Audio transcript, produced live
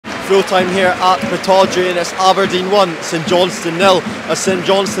full time here at Pittodrie, and it's Aberdeen 1, St Johnstone 0, as St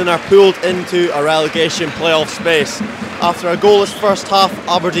Johnstone are pulled into a relegation playoff space. After a goalless first half,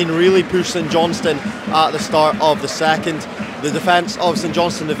 Aberdeen really pushed St Johnstone at the start of the second. The defence of St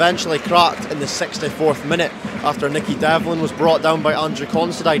Johnstone eventually cracked in the 64th minute after Nicky Devlin was brought down by Andrew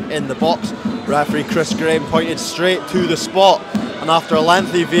Considine in the box. Referee Chris Graham pointed straight to the spot, and after a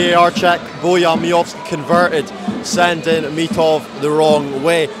lengthy VAR check, Bojan Miovski converted, sending Mitov the wrong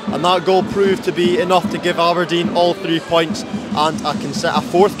way, and that goal proved to be enough to give Aberdeen all 3 points and a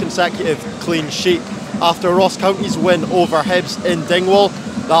fourth consecutive clean sheet. After Ross County's win over Hibs in Dingwall,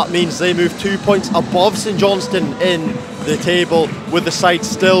 that means they move 2 points above St Johnstone in the table, with the side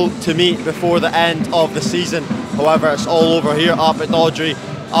still to meet before the end of the season. However, it's all over here at Pittodrie.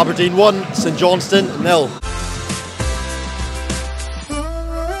 Aberdeen 1, St Johnstone 0.